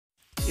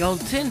y'all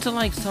tend to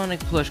like Sonic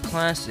Plush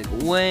Classic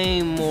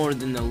way more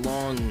than the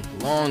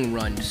long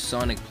run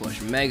Sonic Plush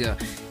Mega,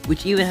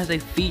 which even has a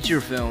feature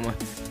film,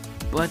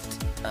 but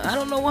I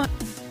don't know why.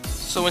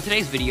 So in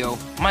today's video,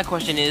 my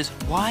question is,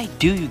 why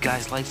do you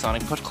guys like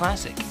Sonic Plush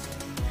Classic?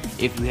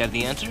 If you have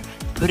the answer,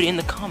 put it in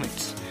the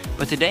comments.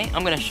 But today,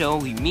 I'm going to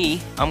show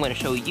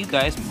you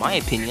guys my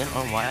opinion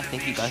on why I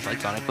think you guys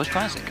like Sonic Plush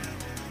Classic.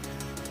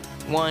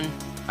 One,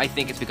 I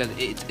think it's because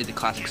it's a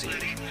classic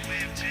series.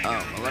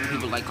 A lot of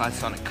people like classic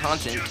Sonic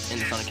content in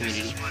the Sonic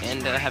community,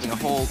 and having a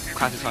whole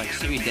classic Sonic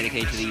series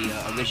dedicated to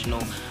the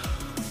original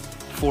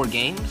 4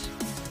 games,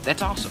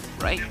 that's awesome,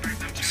 right?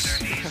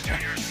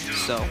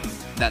 So,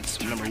 that's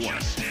number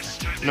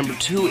 1. Number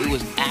 2, it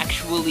was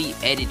actually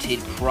edited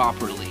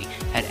properly.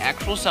 Had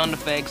actual sound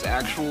effects,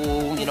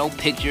 actual,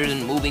 pictures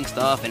and moving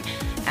stuff, and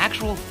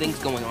actual things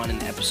going on in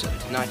the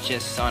episodes. Not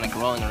just Sonic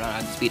rolling around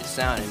at the speed of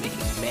sound and making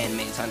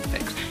man-made sound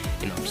effects.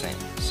 You know what I'm saying?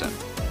 So,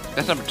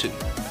 that's number 2.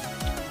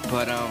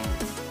 But,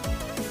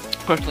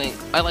 personally,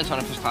 I like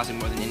Sonic Plush Classic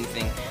more than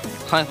anything.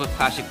 Sonic Plush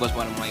Classic was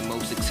one of my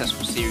most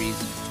successful series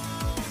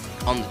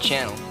on the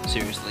channel,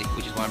 seriously,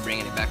 which is why I'm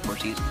bringing it back for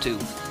Season 2,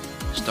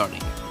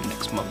 starting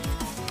next month.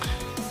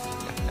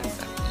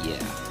 Yeah.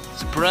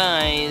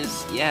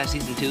 Surprise! Yeah,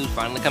 Season 2 is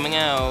finally coming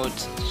out.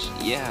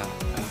 Yeah.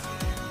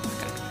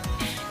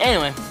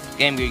 Anyway,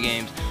 Game Gear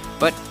Games.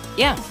 But,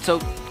 yeah, so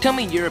tell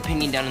me your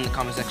opinion down in the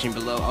comment section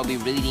below. I'll be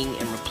reading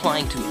and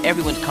replying to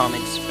everyone's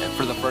comments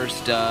for the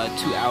first 2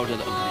 hours of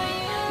the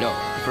video. No,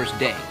 the first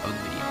day of the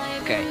video.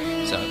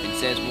 Okay, so if it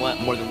says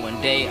more than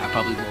 1 day, I'll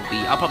probably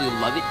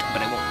love it,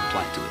 but I won't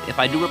reply to it. If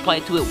I do reply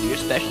to it, we're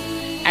special.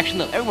 Actually,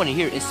 no, everyone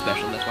here is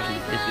special that's watching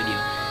this video.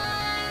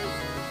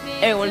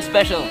 Everyone's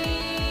special.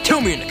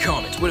 Tell me in the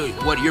comments, what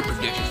are your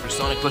predictions for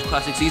Sonic Plush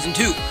Classic Season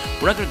 2?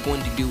 We're not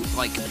going to do,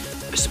 like,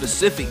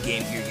 specific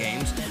Game Gear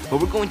games,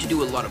 but we're going to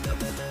do a lot of them.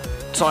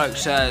 Sonic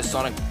Says,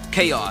 Sonic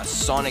Chaos,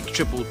 Sonic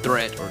Triple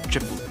Threat, or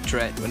Triple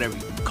Threat, whatever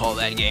you call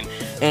that game,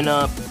 and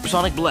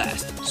Sonic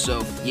Blast.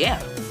 So,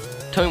 yeah,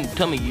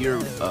 tell me your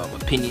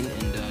opinion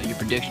and your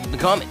predictions in the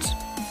comments.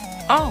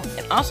 Oh,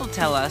 and also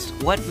tell us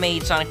what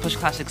made Sonic Plush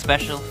Classic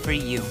special for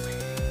you.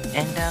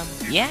 And,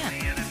 yeah.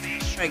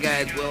 Alright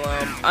guys, well,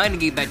 I'm gonna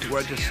get back to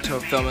work to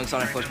start filming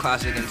Sonic Plush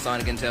Classic and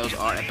Sonic and Tails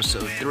are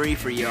Episode 3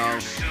 for y'all.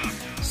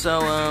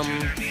 So,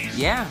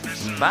 yeah,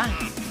 bye.